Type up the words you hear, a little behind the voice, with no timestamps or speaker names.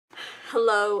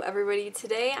Hello everybody,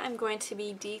 today I'm going to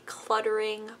be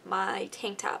decluttering my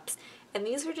tank tops, and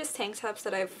these are just tank tops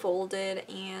that I've folded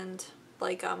and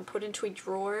put into a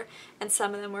drawer, and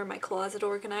some of them were my closet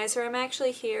organizer. I'm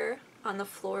actually here on the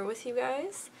floor with you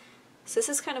guys, so this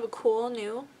is kind of a cool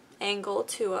new angle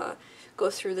to go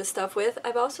through this stuff with.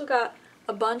 I've also got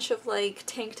a bunch of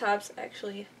tank tops,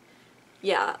 actually,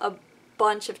 yeah, a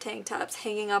bunch of tank tops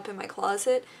hanging up in my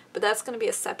closet, but that's going to be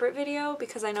a separate video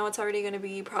because I know it's already going to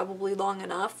be probably long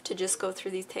enough to just go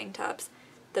through these tank tops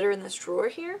that are in this drawer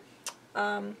here.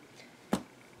 I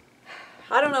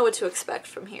don't know what to expect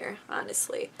from here,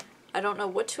 honestly. I don't know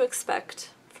what to expect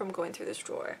from going through this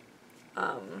drawer.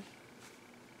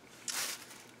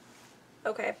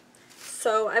 Okay,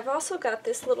 so I've also got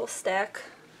this little stack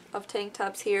of tank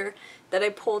tops here that I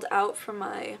pulled out from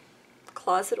my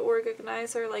closet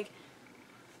organizer,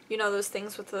 you know those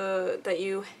things with that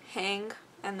you hang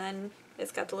and then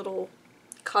it's got the little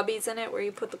cubbies in it where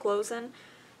you put the clothes in.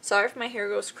 Sorry if my hair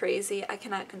goes crazy, I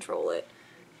cannot control it.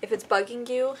 If it's bugging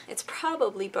you, it's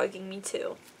probably bugging me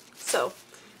too. So,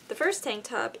 the first tank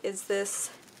top is this,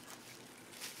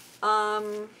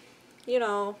 you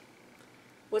know,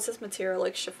 what's this material,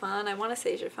 like chiffon? I want to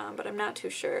say chiffon, but I'm not too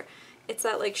sure. It's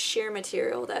that sheer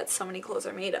material that so many clothes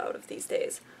are made out of these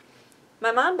days.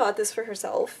 My mom bought this for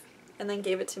herself and then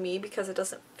gave it to me because it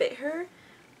doesn't fit her,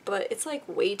 but it's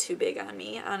way too big on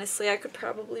me. Honestly, I could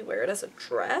probably wear it as a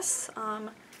dress. I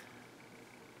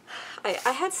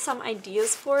had some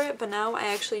ideas for it, but now I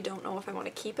actually don't know if I want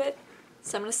to keep it,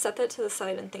 so I'm going to set that to the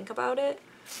side and think about it.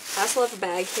 I also have a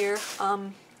bag here,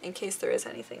 in case there is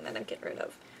anything that I'm getting rid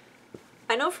of.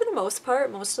 I know for the most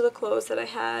part, most of the clothes that I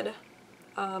had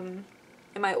in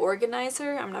my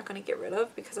organizer, I'm not going to get rid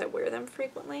of because I wear them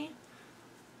frequently.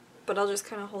 But I'll just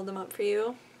kind of hold them up for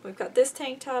you. We've got this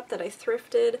tank top that I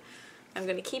thrifted. I'm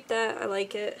going to keep that. I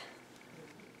like it.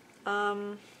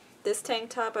 This tank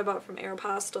top I bought from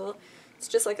Aeropostale. It's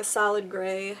just a solid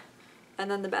gray. And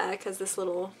then the back has this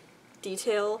little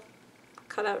detail,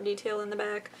 cutout detail in the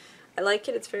back. I like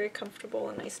it. It's very comfortable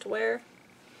and nice to wear.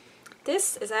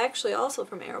 This is actually also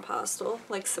from Aeropostale,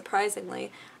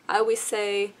 surprisingly. I always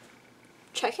say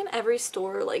check in every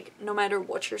store, no matter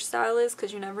what your style is,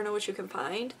 because you never know what you can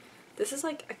find. This is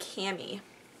a cami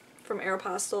from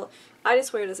Aeropostale. I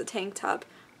just wear it as a tank top,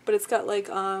 but it's got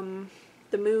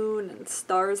the moon and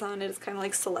stars on it. It's kind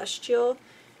of celestial,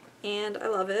 and I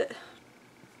love it.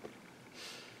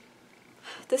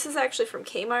 This is actually from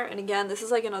Kmart, and again, this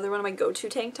is another one of my go-to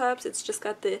tank tops. It's just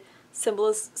got the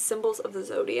symbols of the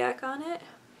zodiac on it,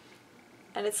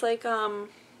 and it's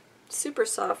super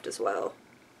soft as well.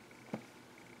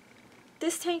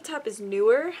 This tank top is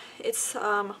newer. It's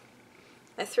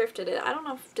I thrifted it. I don't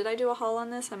know did I do a haul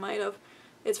on this? I might have.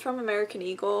 It's from American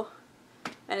Eagle,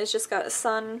 and it's just got a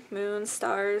sun, moon,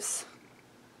 stars.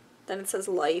 Then it says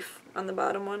life on the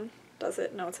bottom one. Does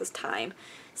it? No, it says time.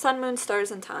 Sun, moon, stars,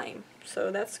 and time.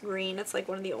 So that's green. It's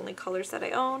one of the only colors that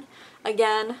I own.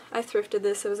 Again, I thrifted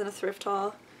this. It was in a thrift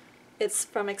haul. It's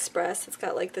from Express. It's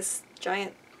got this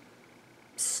giant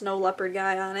snow leopard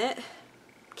guy on it.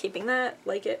 Keeping that.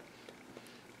 Like it.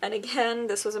 And again,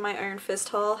 this was in my Iron Fist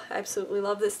haul. I absolutely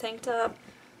love this tank top.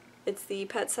 It's the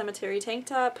Pet Cemetery tank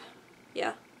top.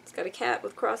 Yeah, it's got a cat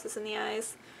with crosses in the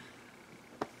eyes.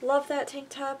 Love that tank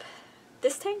top.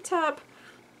 This tank top,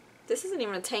 this isn't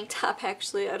even a tank top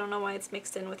actually. I don't know why it's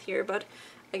mixed in with here, but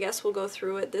I guess we'll go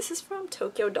through it. This is from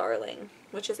Tokyo Darling,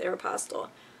 which is Aeropostale.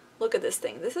 Look at this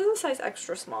thing. This is a size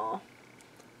extra small.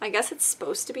 I guess it's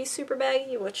supposed to be super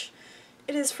baggy, which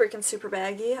it is freaking super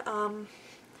baggy.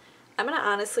 I'm going to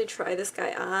honestly try this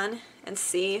guy on and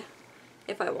see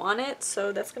if I want it,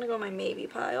 so that's going to go in my maybe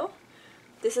pile.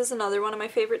 This is another one of my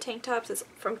favorite tank tops. It's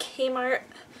from Kmart,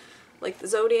 the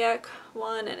Zodiac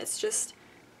one, and it's just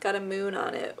got a moon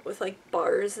on it with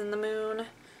bars in the moon.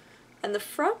 And the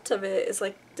front of it is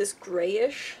this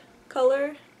grayish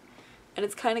color, and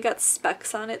it's kind of got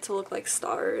specks on it to look like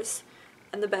stars.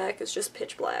 And the back is just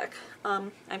pitch black.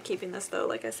 I'm keeping this though,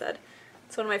 like I said.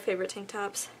 It's one of my favorite tank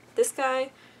tops. This guy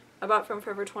I bought from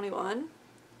Forever 21.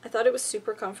 I thought it was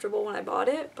super comfortable when I bought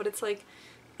it, but it's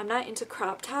I'm not into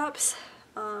crop tops.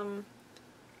 I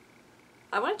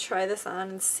want to try this on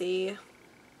and see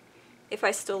if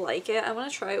I still like it. I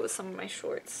want to try it with some of my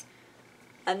shorts.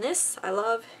 And this I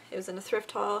love. It was in a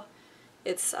thrift haul.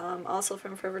 It's also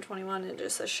from Forever 21 and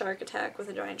just a shark attack with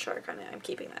a giant shark on it. I'm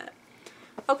keeping that.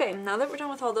 Okay, now that we're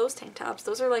done with all those tank tops,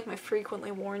 those are my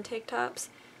frequently worn tank tops.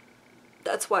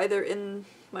 That's why they're in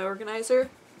my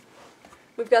organizer.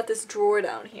 We've got this drawer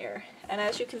down here, and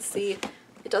as you can see,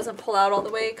 it doesn't pull out all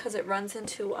the way because it runs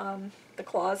into the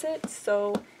closet,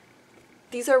 so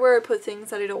these are where I put things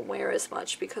that I don't wear as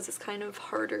much because it's kind of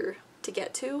harder to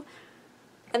get to.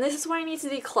 And this is why I need to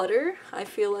declutter, I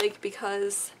feel like,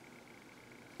 because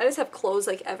I just have clothes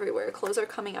like everywhere. Clothes are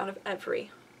coming out of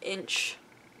every inch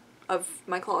of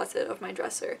my closet, of my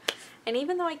dresser. And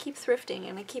even though I keep thrifting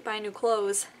and I keep buying new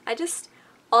clothes, I just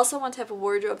also want to have a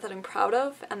wardrobe that I'm proud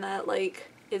of and that,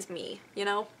 like, is me, you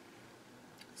know?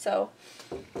 So,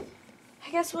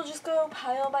 I guess we'll just go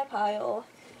pile by pile.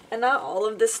 And not all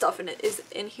of this stuff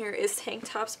in here is tank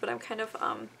tops, but I'm kind of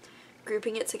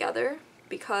grouping it together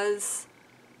because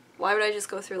why would I just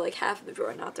go through like half of the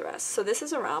drawer and not the rest? So this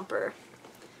is a romper.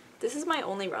 This is my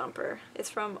only romper. It's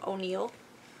from O'Neill.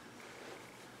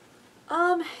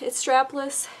 It's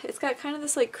strapless. It's got kind of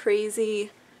this like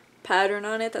crazy pattern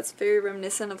on it that's very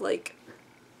reminiscent of like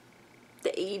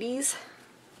the 80s.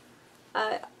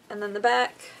 And then the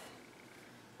back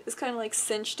is kind of like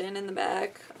cinched in the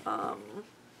back.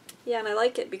 Yeah, and I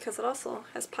like it because it also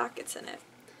has pockets in it.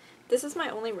 This is my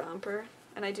only romper,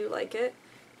 and I do like it.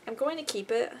 I'm going to keep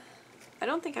it. I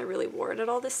don't think I really wore it at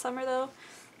all this summer though,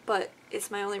 but it's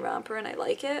my only romper and I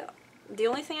like it. The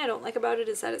only thing I don't like about it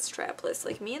is that it's strapless.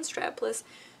 Like, me and strapless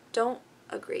don't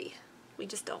agree. We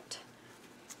just don't.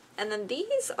 And then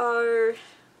these are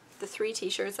the 3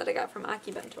 t-shirts that I got from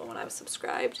Akibento when I was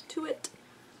subscribed to it.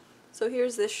 So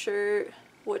here's this shirt,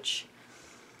 which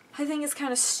I think is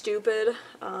kind of stupid.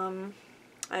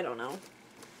 I don't know.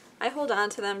 I hold on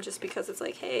to them just because it's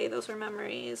like, hey, those are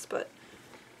memories, but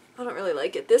I don't really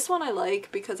like it. This one I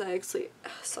like because I actually,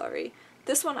 sorry.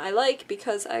 This one I like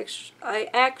because I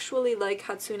actually like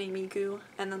Hatsune Miku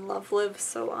and then Love Live,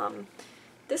 so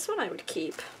this one I would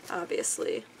keep,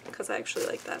 obviously, because I actually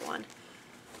like that one.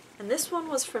 And this one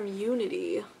was from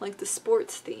Unity, like the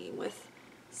sports theme with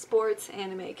sports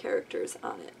anime characters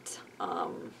on it.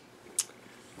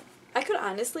 I could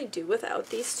honestly do without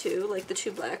these two, like the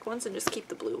 2 black ones, and just keep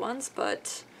the blue ones,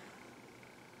 but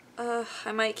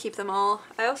I might keep them all.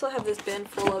 I also have this bin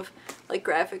full of like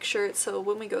graphic shirts, so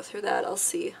when we go through that I'll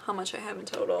see how much I have in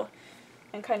total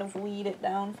and kind of weed it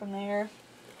down from there.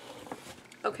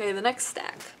 Okay, the next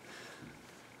stack.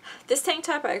 This tank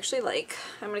top I actually like.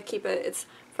 I'm gonna keep it. It's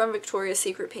from Victoria's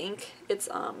Secret Pink. It's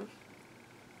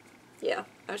yeah,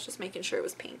 I was just making sure it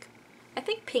was pink. I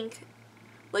think pink,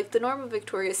 like the normal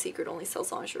Victoria's Secret only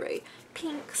sells lingerie.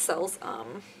 Pink sells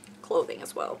clothing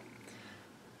as well.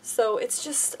 So it's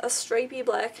just a stripy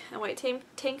black and white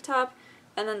tank top,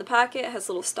 and then the pocket has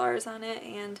little stars on it,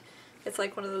 and it's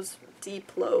like one of those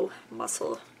deep, low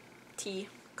muscle tee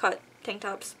cut tank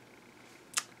tops.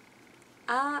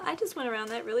 I just went around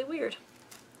that really weird,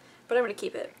 but I'm going to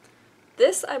keep it.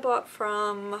 This I bought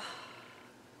from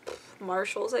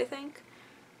Marshall's, I think.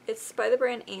 It's by the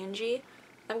brand Angie.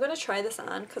 I'm going to try this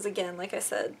on because, again, like I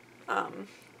said,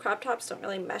 crop tops don't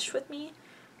really mesh with me.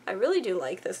 I really do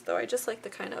like this though. I just like the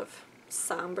kind of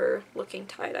somber looking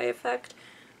tie-dye effect,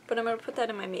 but I'm going to put that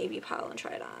in my maybe pile and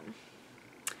try it on.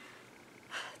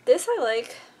 This I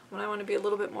like when I want to be a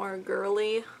little bit more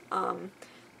girly.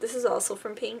 This is also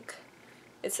from Pink.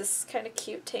 It's this kind of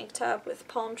cute tank top with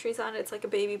palm trees on it. It's like a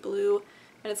baby blue,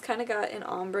 and it's kind of got an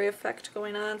ombre effect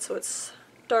going on, so it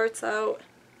starts out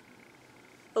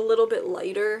a little bit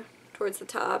lighter towards the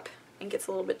top and gets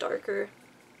a little bit darker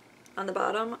on the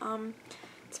bottom.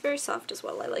 It's very soft as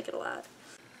well. I like it a lot.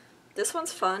 This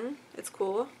one's fun. It's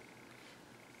cool.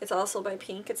 It's also by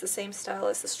Pink. It's the same style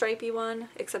as the stripy one,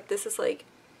 except this is like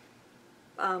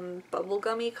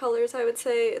bubblegummy colors, I would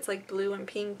say. It's like blue and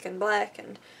pink and black,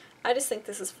 and I just think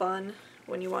this is fun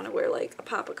when you want to wear like a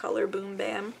pop of color, boom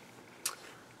bam.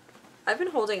 I've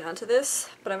been holding on to this,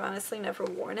 but I've honestly never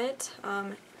worn it.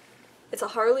 It's a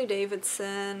Harley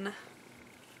Davidson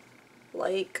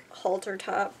like halter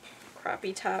top,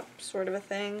 crappy top sort of a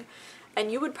thing,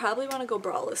 and you would probably want to go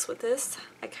braless with this.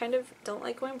 I kind of don't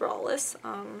like going braless,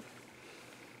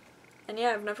 and yeah,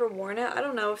 I've never worn it. I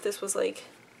don't know if this was like,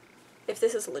 if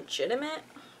this is legitimate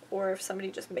or if somebody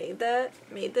just made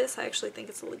this. I actually think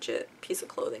it's a legit piece of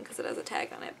clothing because it has a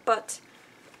tag on it, but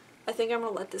I think I'm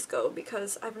gonna let this go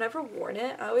because I've never worn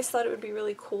it. I always thought it would be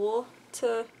really cool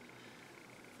to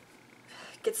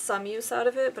get some use out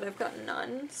of it, but I've got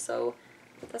none, so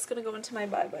that's gonna go into my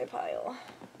bye-bye pile.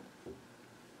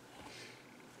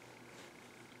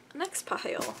 Next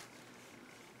pile.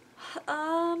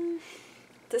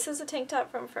 This is a tank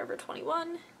top from Forever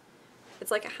 21.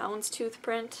 It's like a houndstooth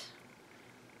print.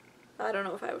 I don't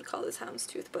know if I would call this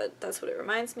houndstooth, but that's what it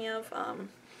reminds me of.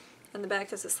 And the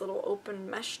back has this little open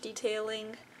mesh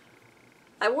detailing.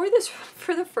 I wore this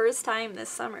for the first time this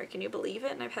summer, can you believe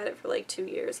it? And I've had it for like 2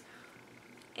 years.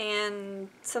 And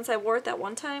since I wore it that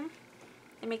one time,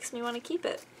 it makes me want to keep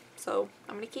it. So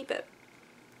I'm going to keep it.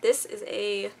 This is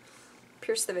a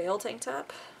Pierce the Veil tank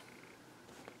top.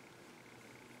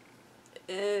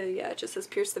 Yeah, it just says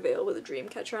Pierce the Veil with a dream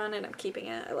catcher on it. I'm keeping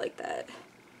it. I like that.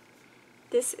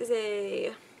 This is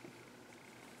a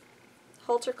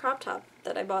halter crop top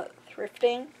that I bought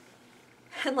thrifting.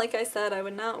 And like I said, I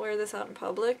would not wear this out in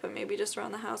public, but maybe just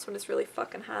around the house when it's really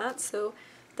fucking hot, so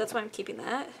that's why I'm keeping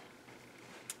that.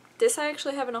 This I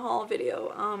actually have in a haul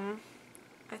video.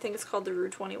 I think it's called the Rue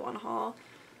 21 haul.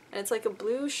 And it's like a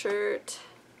blue shirt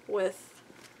with,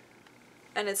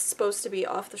 and it's supposed to be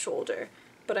off the shoulder,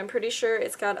 but I'm pretty sure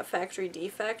it's got a factory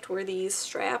defect where these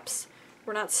straps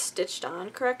were not stitched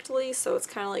on correctly, so it's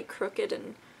kind of like crooked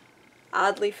and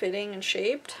oddly fitting and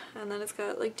shaped, and then it's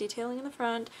got like detailing in the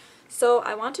front. So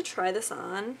I want to try this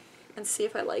on and see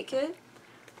if I like it.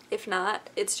 If not,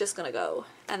 it's just gonna go,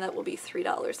 and that will be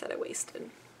 $3 that I wasted.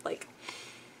 Like,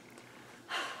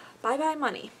 bye-bye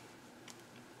money.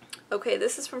 Okay,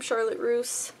 this is from Charlotte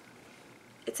Russe.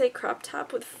 It's a crop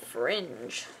top with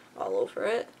fringe all over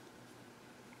it.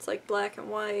 It's like black and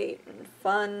white and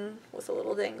fun with a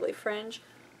little dangly fringe.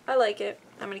 I like it.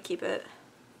 I'm gonna keep it.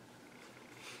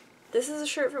 This is a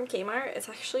shirt from Kmart. It's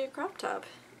actually a crop top,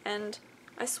 and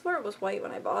I swear it was white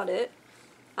when I bought it.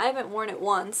 I haven't worn it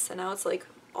once, and now it's like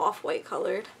off-white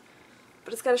colored.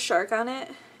 But it's got a shark on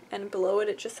it, and below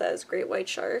it just says Great White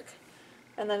Shark.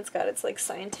 And then it's got its like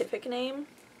scientific name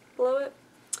below it.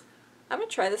 I'm gonna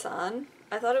try this on.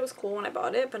 I thought it was cool when I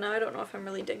bought it, but now I don't know if I'm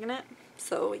really digging it.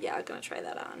 So yeah, I'm gonna try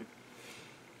that on.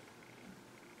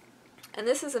 And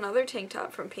this is another tank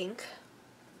top from Pink.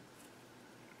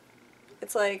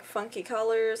 It's like funky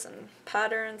colors and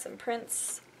patterns and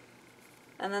prints.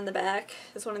 And then the back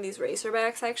is one of these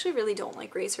racerbacks. I actually really don't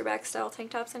like racerback style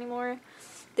tank tops anymore.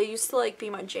 They used to like be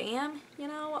my jam, you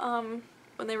know,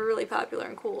 when they were really popular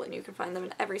and cool and you could find them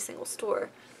in every single store.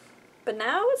 But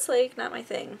now it's like not my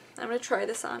thing. I'm gonna try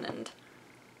this on and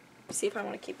see if I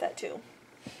want to keep that too.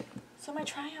 So my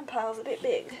try-on pile is a bit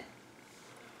big.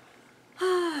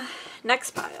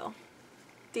 Next pile.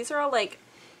 These are all like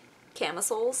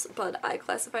camisoles, but I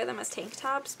classify them as tank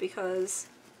tops because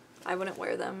I wouldn't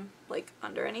wear them like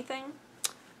under anything.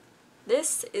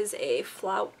 This is a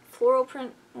floral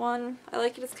print one. I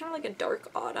like it. It's kind of like a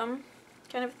dark autumn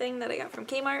kind of thing that I got from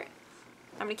Kmart.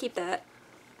 I'm gonna keep that.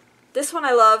 This one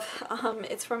I love.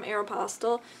 It's from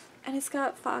Aeropostale, and it's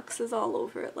got foxes all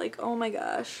over it. Like, oh my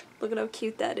gosh, look at how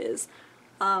cute that is.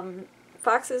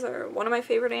 Foxes are one of my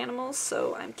favorite animals,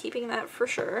 so I'm keeping that for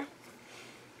sure.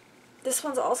 This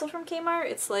one's also from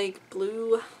Kmart. It's like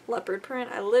blue leopard print.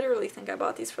 I literally think I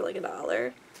bought these for like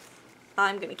 $1.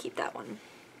 I'm gonna keep that one.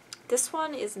 This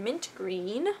one is mint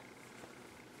green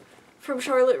from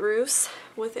Charlotte Russe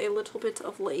with a little bit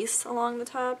of lace along the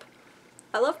top.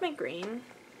 I love mint green,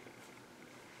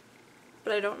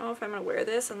 but I don't know if I'm gonna wear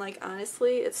this, and like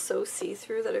honestly it's so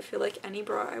see-through that I feel like any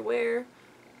bra I wear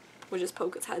would just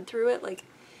poke its head through it. Like,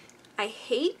 I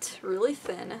hate really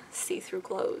thin see-through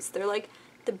clothes. They're like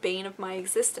the bane of my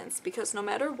existence, because no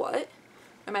matter what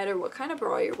kind of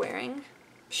bra you're wearing,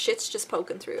 shit's just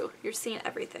poking through. You're seeing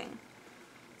everything.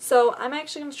 So I'm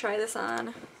actually going to try this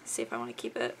on, see if I want to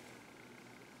keep it.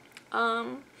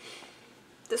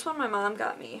 This one my mom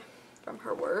got me from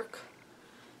her work,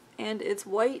 and it's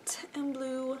white and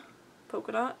blue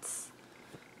polka dots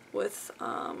with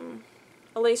a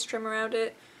lace trim around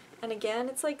it, and again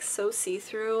it's like so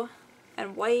see-through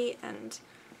and white, and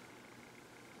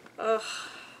ugh.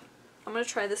 I'm going to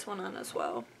try this one on as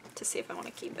well to see if I want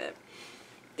to keep it.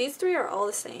 These three are all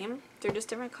the same. They're just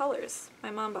different colors.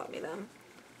 My mom bought me them.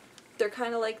 They're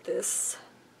kind of like this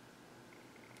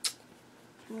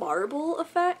marble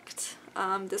effect.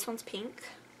 This one's pink.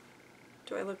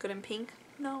 Do I look good in pink?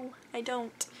 No, I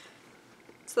don't.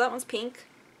 So that one's pink.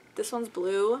 This one's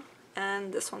blue.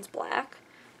 And this one's black.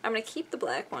 I'm going to keep the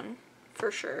black one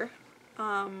for sure.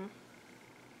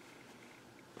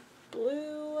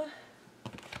 Blue.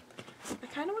 I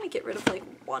kind of want to get rid of like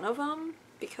one of them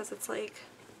because it's like,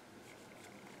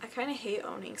 I kind of hate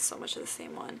owning so much of the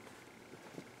same one.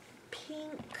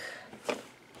 Pink.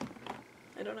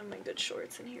 I don't have my good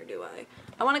shorts in here, do I?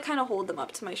 I want to kind of hold them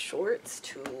up to my shorts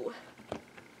to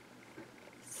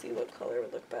see what color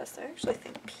would look best. I actually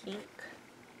think pink.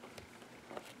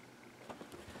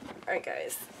 Alright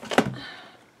guys.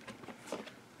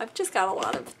 I've just got a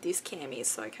lot of these camis,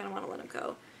 so I kind of want to let them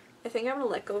go. I think I'm going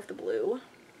to let go of the blue,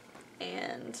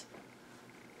 and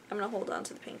I'm going to hold on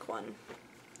to the pink one.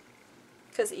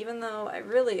 Because even though I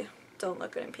really don't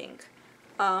look good in pink,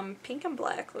 pink and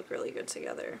black look really good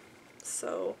together.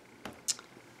 So I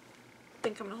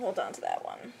think I'm going to hold on to that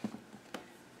one.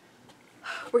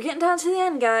 We're getting down to the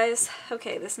end, guys.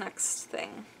 Okay, this next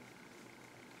thing.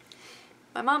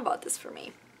 My mom bought this for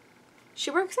me. She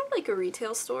works at like a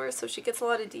retail store, so she gets a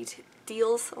lot of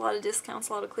deals, a lot of discounts,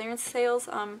 a lot of clearance sales.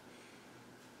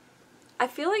 I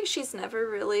feel like she's never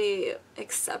really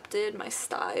accepted my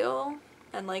style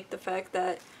and like the fact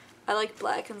that I like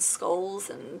black and skulls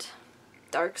and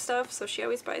dark stuff, so she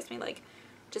always buys me like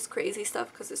just crazy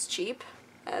stuff because it's cheap,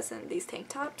 as in these tank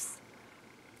tops.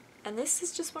 And this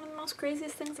is just one of the most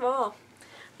craziest things of all.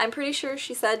 I'm pretty sure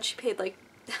she said she paid like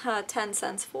 10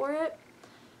 cents for it,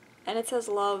 and it says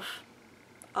love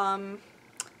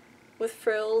with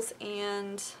frills,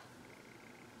 and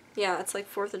yeah, it's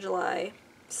like 4th of July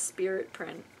spirit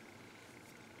print.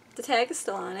 The tag is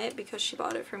still on it because she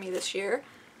bought it for me this year.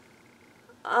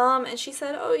 And she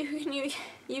said, oh,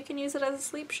 you can use it as a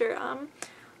sleep shirt.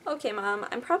 Okay, Mom,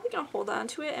 I'm probably gonna hold on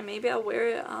to it and maybe I'll wear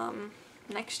it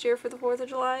next year for the 4th of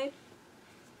July.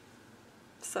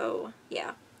 So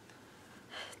yeah,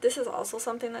 this is also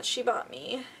something that she bought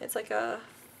me. It's like a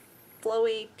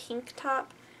flowy pink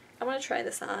top. I want to try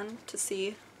this on to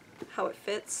see how it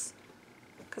fits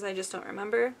because I just don't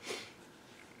remember.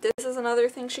 This is another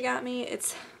thing she got me.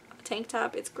 It's a tank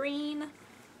top. It's green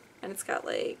and it's got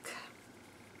like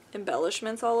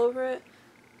embellishments all over it.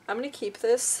 I'm gonna keep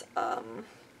this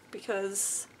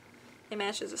because it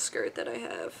matches a skirt that I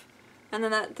have. And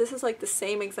then this is like the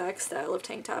same exact style of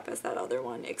tank top as that other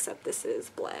one, except this is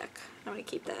black. I'm gonna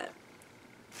keep that.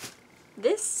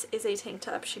 This is a tank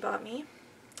top she bought me,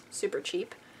 super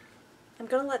cheap. I'm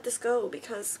gonna let this go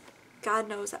because God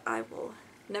knows I will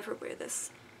never wear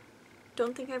this.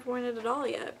 Don't think I've worn it at all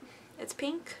yet. It's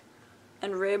pink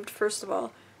and ribbed. First of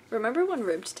all, remember when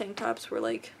ribbed tank tops were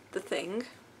like the thing?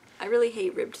 I really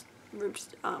hate ribbed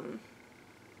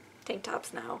tank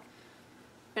tops now.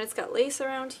 And it's got lace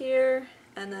around here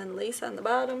and then lace on the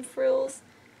bottom, frills.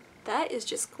 That is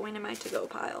just going in my to-go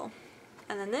pile.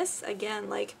 And then this, again,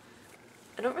 like,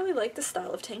 I don't really like the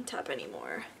style of tank top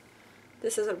anymore.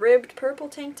 This is a ribbed purple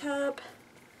tank top,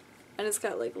 and it's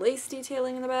got like lace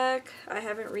detailing in the back. I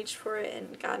haven't reached for it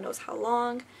in God knows how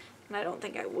long, and I don't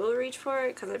think I will reach for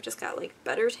it because I've just got like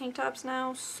better tank tops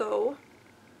now. So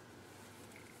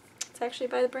it's actually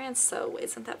by the brand So.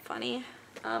 Isn't that funny?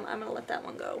 I'm gonna let that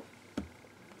one go.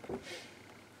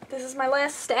 This is my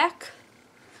last stack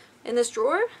in this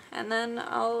drawer, and then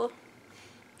I'll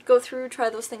go through,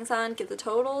 try those things on, get the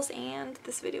totals, and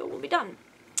this video will be done.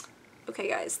 Okay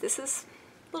guys, this is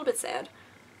a little bit sad.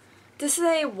 This is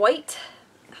a white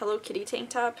Hello Kitty tank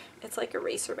top. It's like a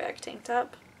racerback tank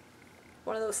top.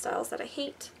 One of those styles that I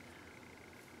hate.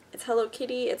 It's Hello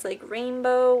Kitty. It's like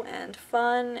rainbow and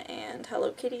fun and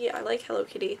Hello Kitty. I like Hello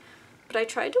Kitty, but I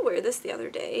tried to wear this the other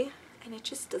day and it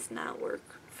just does not work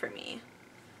for me.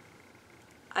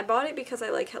 I bought it because I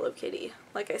like Hello Kitty,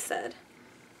 like I said.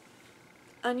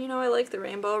 And you know, I like the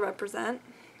rainbow represent.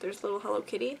 There's little Hello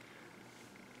Kitty.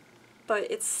 But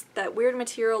it's that weird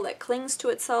material that clings to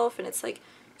itself and it's like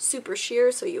super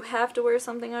sheer, so you have to wear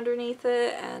something underneath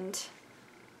it, and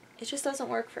it just doesn't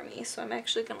work for me, so I'm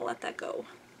actually gonna let that go.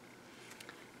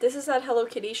 This is that Hello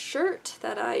Kitty shirt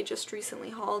that I just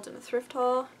recently hauled in a thrift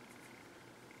haul.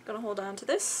 Gonna hold on to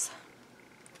this.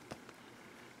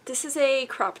 This is a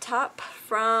crop top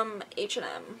from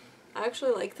H&M. I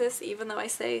actually like this, even though I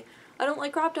say I don't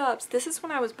like crop tops. This is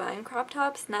when I was buying crop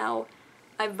tops. Now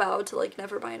I vowed to like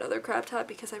never buy another crop top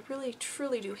because I really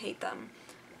truly do hate them.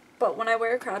 But when I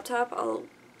wear a crop top,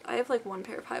 I have like one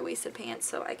pair of high-waisted pants,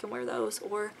 so I can wear those,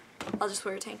 or I'll just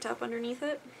wear a tank top underneath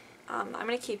it. I'm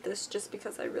gonna keep this just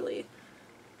because I really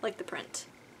like the print.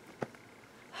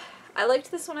 I liked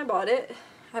this when I bought it.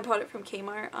 I bought it from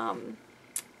Kmart.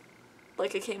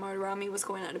 Like a Kmart around me was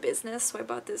going out of business, so I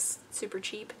bought this super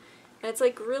cheap. And it's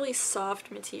like really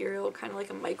soft material, kind of like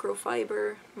a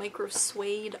microfiber, micro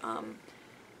suede.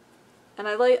 And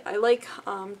I like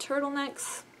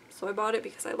turtlenecks, so I bought it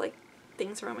because I like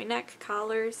things around my neck,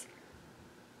 collars,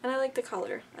 and I like the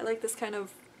color. I like this kind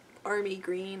of army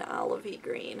green, olive-y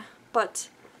green. But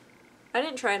I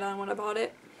didn't try it on when I bought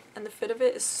it, and the fit of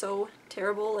it is so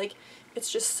terrible. Like,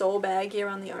 it's just so baggy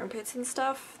around the armpits and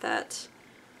stuff that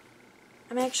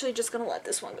I'm actually just gonna let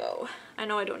this one go. I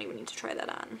know I don't even need to try that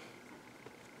on.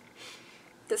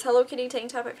 This Hello Kitty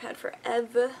tank top I've had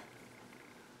forever.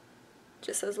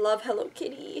 Just says love Hello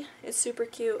Kitty. It's super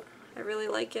cute. I really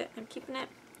like it. I'm keeping it.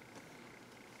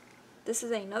 This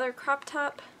is another crop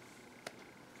top.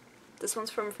 This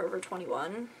one's from Forever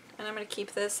 21, and I'm gonna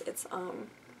keep this. It's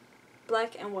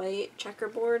black and white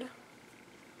checkerboard.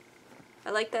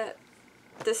 I like that.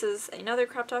 This is another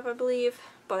crop top, I believe,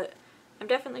 but I'm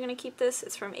definitely gonna keep this.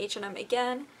 It's from H&M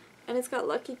again, and it's got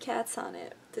lucky cats on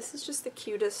it. This is just the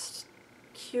cutest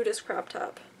crop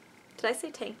top. Did I say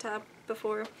tank top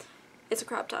before? It's a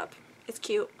crop top. It's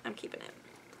cute. I'm keeping it.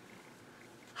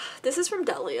 This is from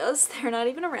Delia's. They're not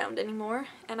even around anymore.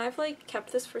 And I've like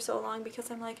kept this for so long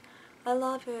because I'm like, I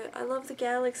love it. I love the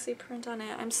galaxy print on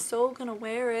it. I'm so gonna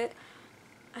wear it.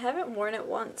 I haven't worn it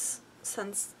once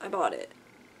since I bought it.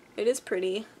 It is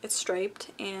pretty. It's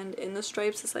striped, and in the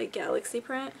stripes is like galaxy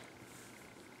print.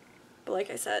 But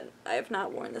like I said, I have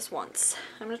not worn this once.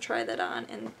 I'm gonna try that on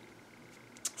and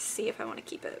see if I want to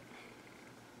keep it.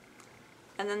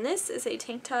 And then this is a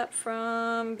tank top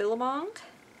from Billabong.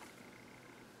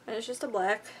 And it's just a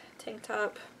black tank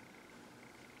top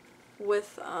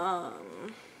with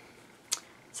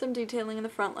some detailing in the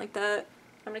front like that.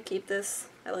 I'm gonna keep this.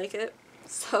 I like it.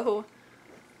 So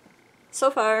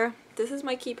far, this is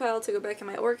my keep pile to go back in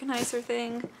my organizer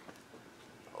thing.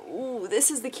 Ooh, this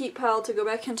is the keep pile to go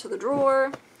back into the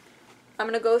drawer. I'm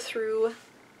gonna go through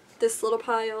this little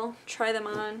pile, try them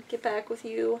on, get back with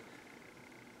you.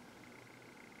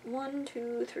 1,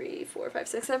 2, 3, 4, 5,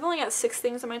 6. I've only got 6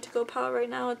 things in my to-go pile right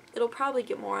now. It'll probably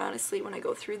get more, honestly, when I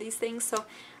go through these things. So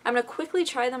I'm going to quickly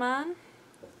try them on,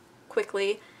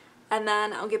 and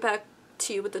then I'll get back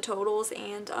to you with the totals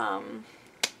and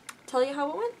tell you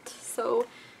how it went. So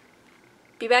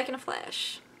be back in a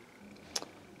flash.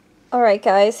 Alright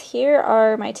guys, here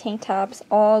are my tank tops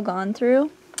all gone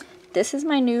through. This is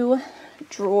my new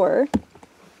drawer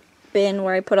bin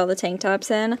where I put all the tank tops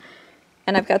in.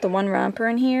 And I've got the one romper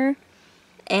in here,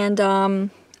 and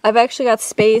I've actually got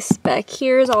space back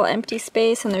here is all empty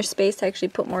space, and there's space to actually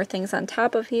put more things on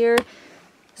top of here.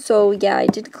 So yeah, I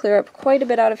did clear up quite a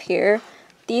bit out of here.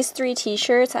 These 3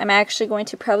 t-shirts I'm actually going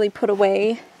to probably put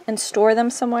away and store them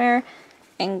somewhere,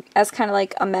 and as kind of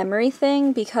like a memory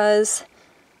thing, because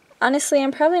honestly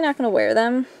I'm probably not going to wear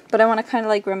them, but I want to kind of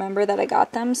like remember that I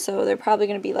got them, so they're probably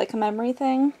going to be like a memory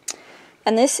thing.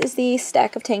 And this is the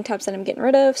stack of tank tops that I'm getting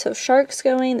rid of. So Shark's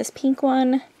going, this pink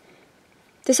one,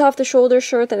 this off-the-shoulder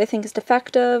shirt that I think is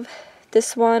defective,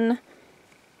 this one,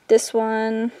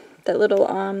 that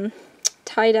little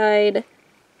tie-dyed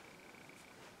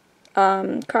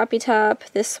croppy top,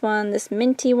 this one, this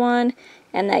minty one,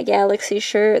 and that galaxy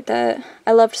shirt that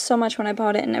I loved so much when I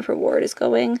bought it and never wore it is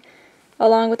going.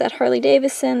 Along with that Harley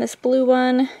Davidson, this blue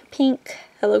one, pink,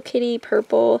 Hello Kitty,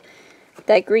 purple,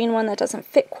 that green one that doesn't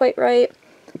fit quite right.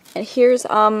 And here's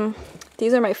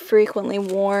these are my frequently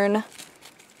worn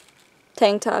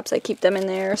tank tops. I keep them in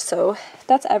there, so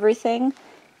that's everything.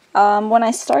 When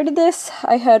I started this,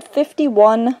 I had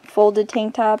 51 folded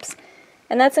tank tops,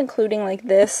 and that's including like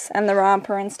this and the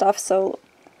romper and stuff, so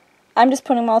I'm just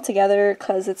putting them all together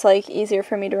because it's like easier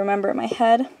for me to remember in my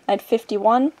head. I had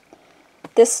 51.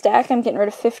 This stack I'm getting rid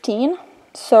of 15,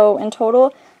 so in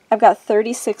total I've got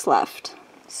 36 left.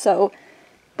 So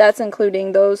that's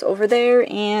including those over there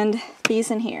and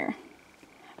these in here.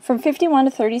 From 51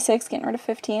 to 36, getting rid of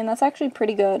 15, that's actually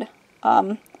pretty good.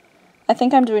 I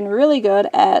think I'm doing really good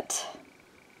at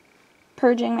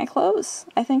purging my clothes.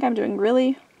 I think I'm doing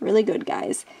really, really good,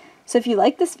 guys. So if you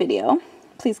like this video,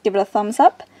 please give it a thumbs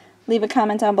up, leave a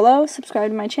comment down below, subscribe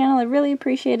to my channel. I really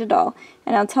appreciate it all.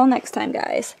 And until next time,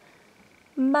 guys,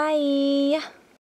 bye!